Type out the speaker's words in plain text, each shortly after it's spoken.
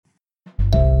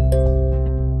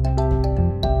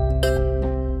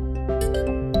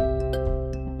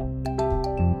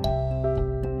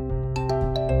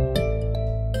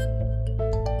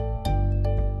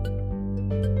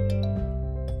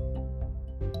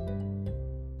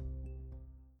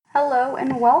Hello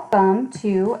and welcome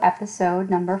to episode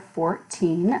number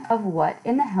 14 of What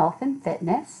in the Health and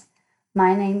Fitness.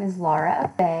 My name is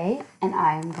Laura Abay and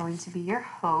I am going to be your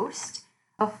host.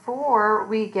 Before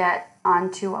we get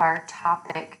onto our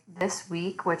topic this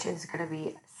week, which is going to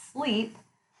be sleep,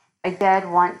 I did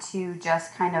want to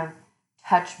just kind of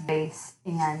touch base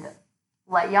and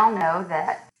let y'all know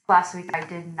that last week I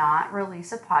did not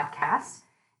release a podcast,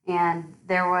 and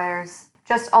there was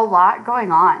just a lot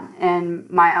going on in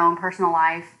my own personal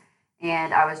life,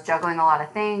 and I was juggling a lot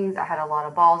of things. I had a lot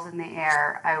of balls in the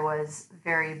air. I was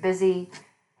very busy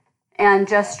and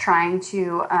just trying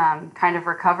to kind of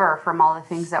recover from all the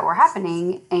things that were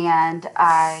happening, and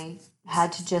I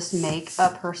had to just make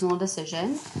a personal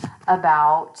decision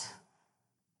about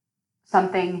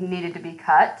something needed to be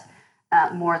cut,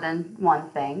 more than one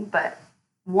thing, but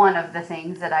one of the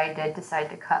things that I did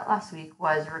decide to cut last week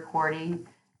was recording,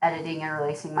 editing, and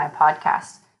releasing my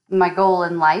podcast. My goal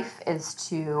in life is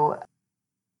to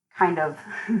kind of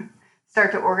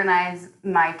start to organize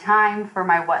my time for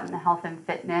my What in the Health and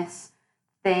Fitness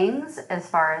things, as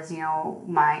far as,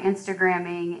 my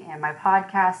Instagramming and my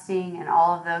podcasting and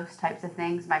all of those types of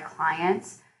things, my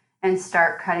clients, and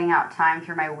start cutting out time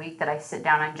through my week that I sit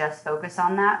down and just focus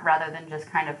on that rather than just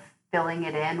kind of filling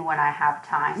it in when I have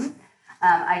time.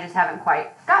 I just haven't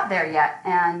quite got there yet.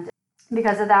 And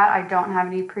because of that, I don't have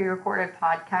any pre-recorded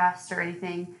podcasts or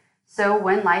anything. So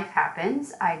when life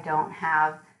happens, I don't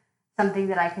have something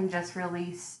that I can just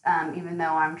release, even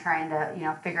though I'm trying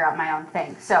to, figure out my own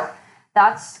thing. So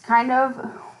that's kind of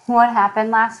what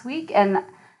happened last week. And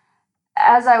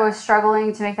as I was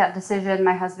struggling to make that decision,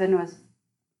 my husband was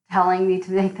telling me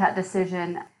to make that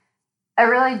decision. It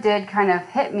really did kind of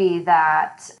hit me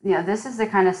that, this is the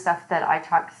kind of stuff that I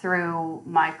talk through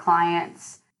my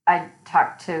clients. I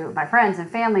talk to my friends and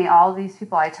family, all these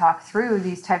people I talk through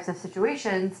these types of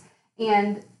situations.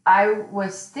 And I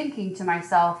was thinking to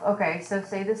myself, okay, so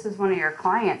say this is one of your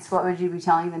clients, what would you be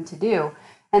telling them to do?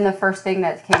 And the first thing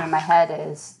that came in my head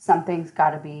is something's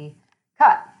got to be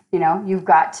cut. You've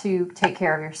got to take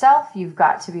care of yourself. You've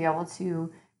got to be able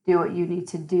to do what you need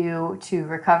to do to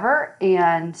recover.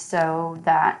 And so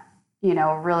that,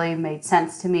 really made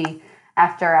sense to me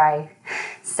after I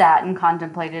sat and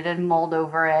contemplated and mulled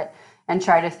over it and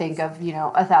tried to think of,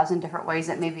 1,000 different ways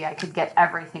that maybe I could get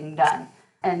everything done.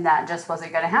 And that just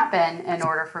wasn't going to happen in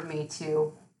order for me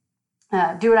to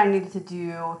do what I needed to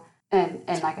do and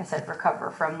like I said,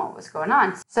 recover from what was going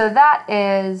on. So that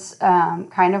is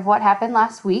kind of what happened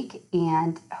last week.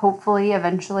 And hopefully,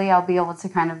 eventually, I'll be able to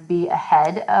kind of be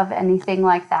ahead of anything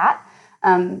like that.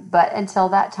 But until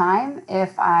that time,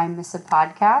 if I miss a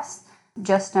podcast,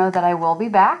 just know that I will be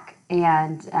back,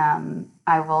 and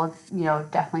I will,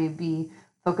 definitely be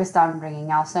focused on bringing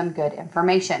out some good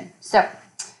information. So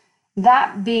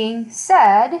that being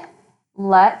said,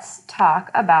 let's talk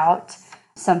about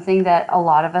something that a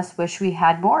lot of us wish we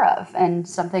had more of, and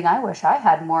something I wish I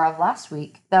had more of last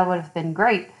week. That would have been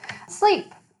great.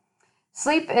 Sleep.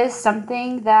 Sleep is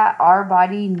something that our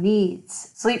body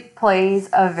needs. Sleep plays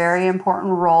a very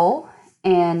important role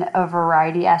in a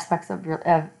variety aspects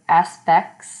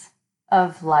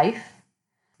of life: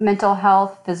 mental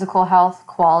health, physical health,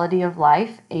 quality of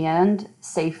life, and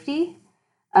safety.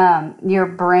 Your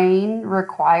brain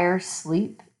requires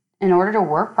sleep in order to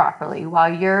work properly.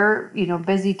 While you're,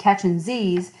 busy catching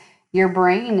Z's, your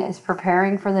brain is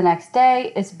preparing for the next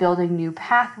day. It's building new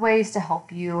pathways to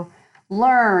help you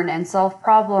learn and solve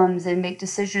problems and make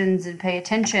decisions and pay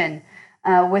attention.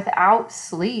 Without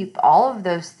sleep, all of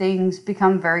those things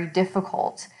become very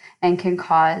difficult and can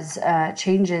cause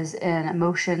changes in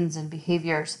emotions and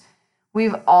behaviors.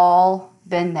 We've all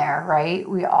been there, right?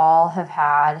 We all have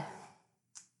had,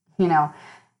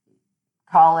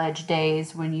 college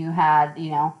days when you had,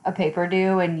 a paper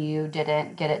due and you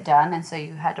didn't get it done, and so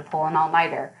you had to pull an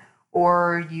all-nighter.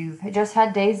 Or you've just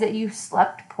had days that you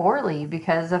slept poorly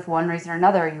because of one reason or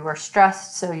another. You were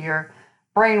stressed, so your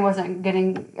brain wasn't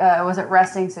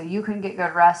resting, so you couldn't get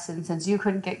good rest. And since you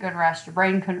couldn't get good rest, your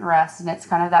brain couldn't rest, and it's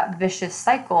kind of that vicious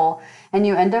cycle. And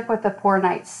you end up with a poor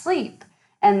night's sleep,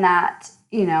 and that,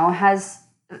 has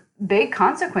big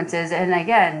consequences. And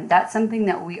again, that's something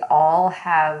that we all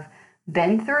have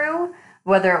been through,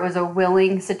 whether it was a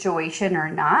willing situation or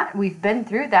not. We've been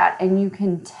through that, and you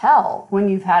can tell when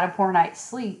you've had a poor night's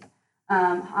sleep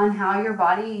on how your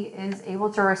body is able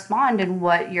to respond and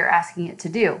what you're asking it to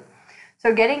do.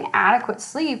 So getting adequate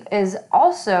sleep is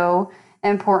also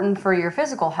important for your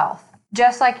physical health.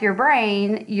 Just like your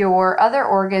brain, your other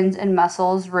organs and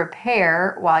muscles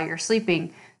repair while you're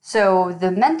sleeping. So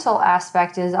the mental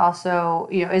aspect is also,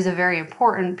 is a very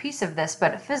important piece of this,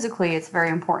 but physically it's very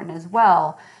important as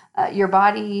well. Your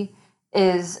body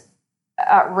is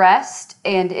at rest,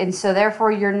 and so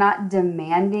therefore you're not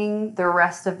demanding the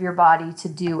rest of your body to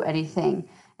do anything.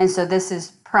 And so this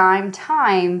is prime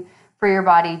time for your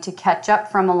body to catch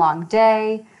up from a long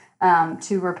day,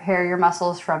 to repair your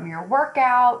muscles from your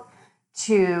workout,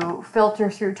 to filter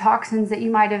through toxins that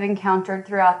you might have encountered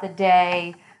throughout the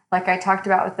day. Like I talked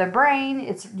about with the brain,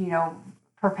 it's,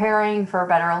 preparing for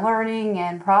better learning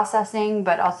and processing,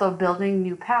 but also building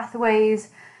new pathways.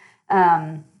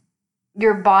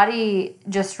 Your body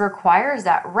just requires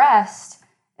that rest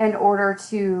in order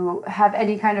to have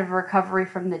any kind of recovery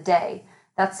from the day.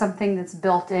 That's something that's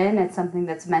built in. It's something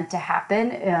that's meant to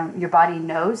happen. Your body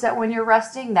knows that when you're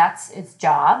resting, that's its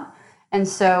job. And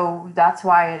so that's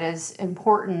why it is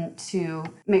important to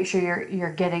make sure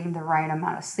you're getting the right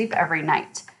amount of sleep every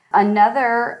night.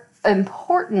 Another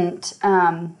important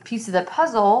piece of the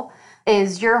puzzle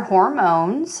is your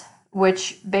hormones,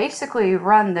 which basically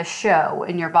run the show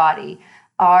in your body,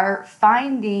 are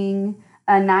finding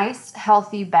a nice,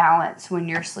 healthy balance when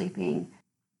you're sleeping.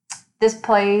 This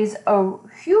plays a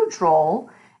huge role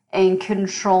in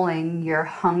controlling your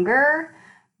hunger,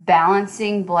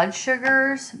 balancing blood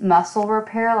sugars, muscle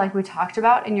repair, like we talked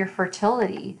about, and your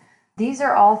fertility. These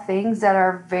are all things that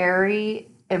are very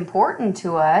important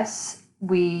to us.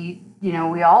 We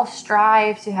all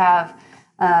strive to have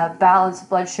balanced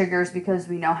blood sugars because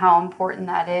we know how important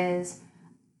that is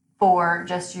for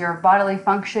just your bodily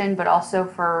function, but also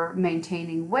for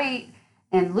maintaining weight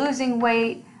and losing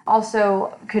weight.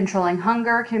 Also, controlling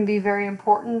hunger can be very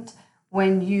important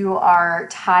when you are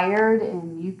tired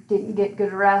and you didn't get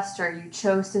good rest, or you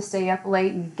chose to stay up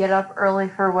late and get up early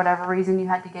for whatever reason you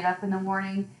had to get up in the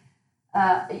morning.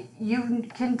 You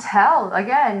can tell,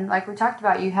 again, like we talked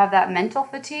about, you have that mental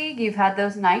fatigue. You've had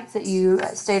those nights that you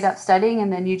stayed up studying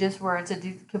and then you just were, it's a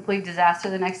complete disaster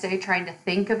the next day trying to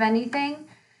think of anything.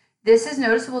 This is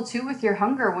noticeable too with your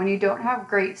hunger. When you don't have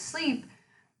great sleep,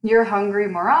 you're hungry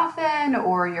more often,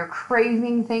 or you're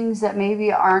craving things that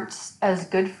maybe aren't as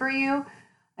good for you.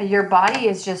 Your body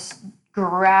is just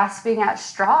grasping at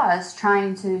straws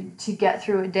trying to get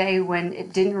through a day when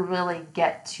it didn't really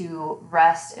get to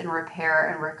rest and repair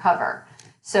and recover.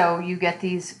 So you get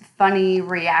these funny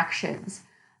reactions.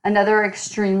 Another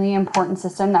extremely important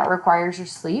system that requires your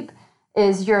sleep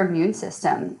is your immune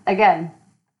system. Again,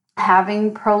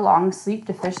 having prolonged sleep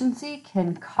deficiency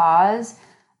can cause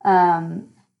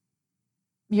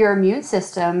your immune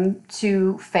system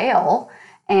to fail,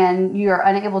 and you're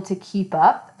unable to keep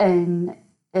up and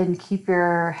keep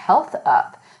your health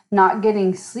up. Not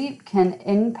getting sleep can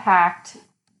impact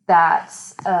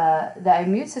the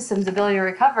immune system's ability to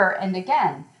recover. And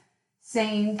again,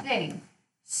 same thing.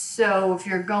 So if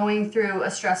you're going through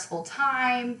a stressful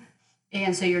time,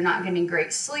 and so you're not getting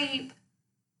great sleep,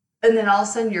 and then all of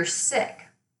a sudden you're sick,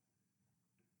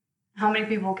 how many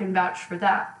people can vouch for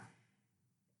that?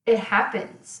 It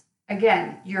happens.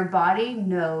 Again, your body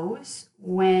knows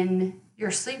when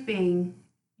you're sleeping,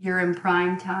 you're in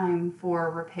prime time for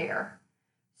repair.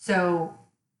 So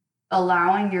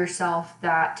allowing yourself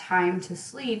that time to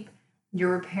sleep,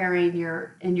 you're repairing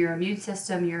your immune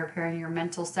system, you're repairing your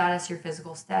mental status, your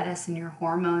physical status, and your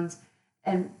hormones,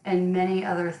 and many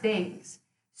other things.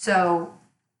 So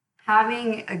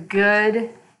having a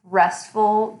good,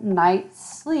 restful night's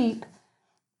sleep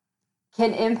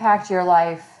can impact your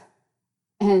life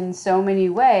in so many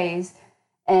ways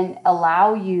and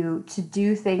allow you to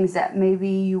do things that maybe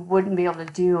you wouldn't be able to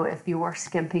do if you were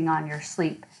skimping on your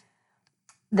sleep.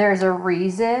 There's a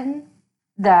reason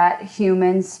that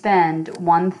humans spend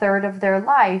 1/3 of their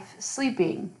life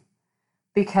sleeping,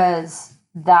 because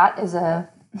that is a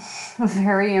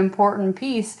very important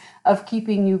piece of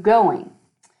keeping you going.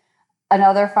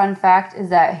 Another fun fact is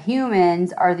that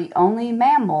humans are the only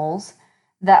mammals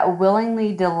that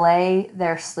willingly delay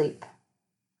their sleep.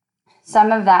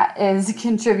 Some of that is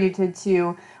contributed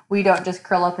to we don't just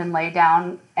curl up and lay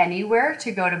down anywhere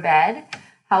to go to bed.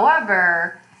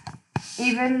 However,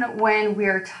 even when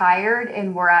we're tired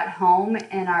and we're at home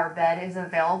and our bed is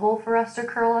available for us to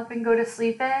curl up and go to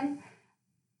sleep in,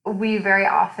 we very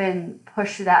often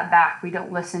push that back. We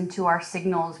don't listen to our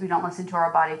signals. We don't listen to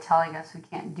our body telling us we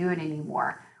can't do it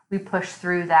anymore. We push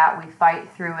through that. We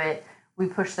fight through it. We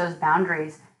push those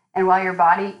boundaries. And while your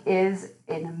body is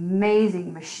an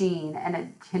amazing machine and it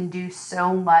can do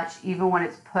so much, even when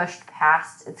it's pushed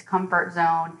past its comfort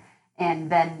zone and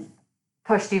then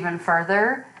pushed even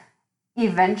further,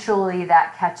 eventually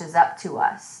that catches up to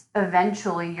us.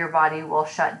 Eventually your body will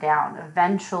shut down.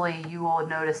 Eventually you will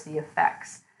notice the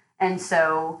effects. And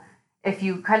so if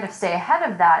you kind of stay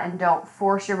ahead of that and don't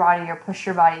force your body or push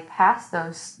your body past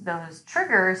those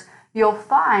triggers, you'll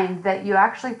find that you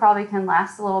actually probably can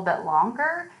last a little bit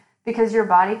longer because your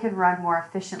body can run more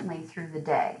efficiently through the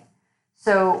day.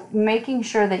 So making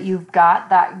sure that you've got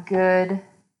that good,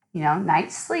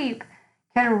 night's sleep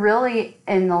can really,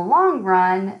 in the long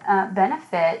run,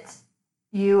 benefit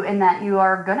you in that you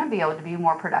are going to be able to be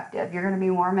more productive. You're going to be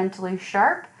more mentally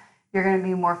sharp. You're going to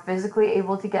be more physically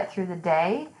able to get through the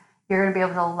day. You're going to be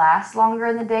able to last longer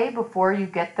in the day before you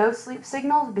get those sleep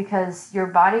signals because your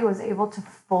body was able to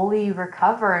fully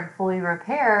recover and fully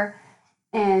repair,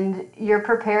 and you're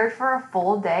prepared for a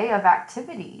full day of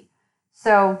activity.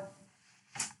 So,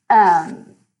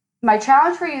 my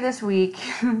challenge for you this week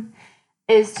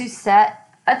is to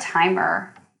set a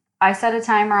timer. I set a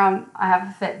timer I have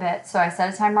a Fitbit, so I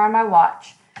set a timer on my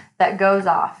watch that goes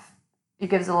off. It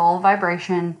gives a little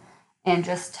vibration and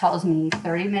just tells me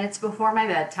 30 minutes before my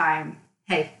bedtime,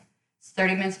 hey, it's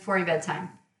 30 minutes before your bedtime.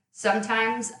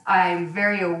 Sometimes I'm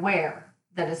very aware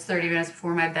that it's 30 minutes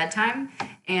before my bedtime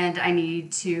and I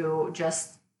need to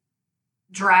just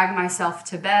drag myself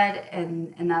to bed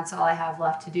and that's all I have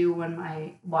left to do when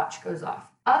my watch goes off.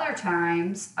 Other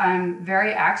times I'm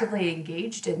very actively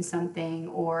engaged in something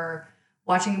or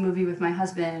watching a movie with my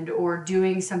husband or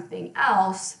doing something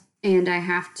else, and I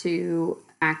have to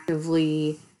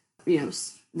actively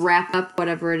wrap up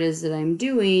whatever it is that I'm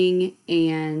doing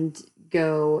and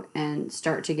go and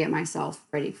start to get myself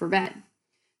ready for bed.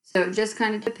 So it just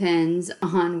kind of depends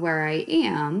on where I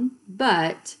am.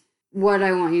 But what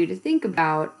I want you to think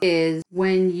about is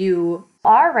when you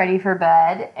are ready for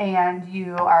bed and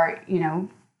you are,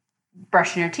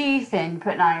 brushing your teeth and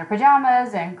putting on your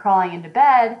pajamas and crawling into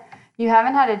bed, you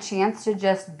haven't had a chance to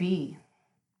just be.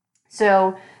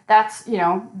 So that's,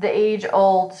 the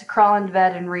age-old crawl into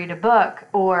bed and read a book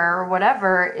or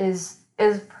whatever is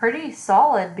pretty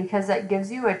solid because that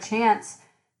gives you a chance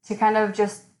to kind of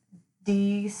just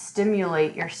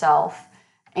de-stimulate yourself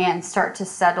and start to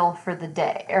settle for the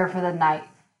day or for the night.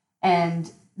 And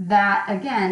that, again,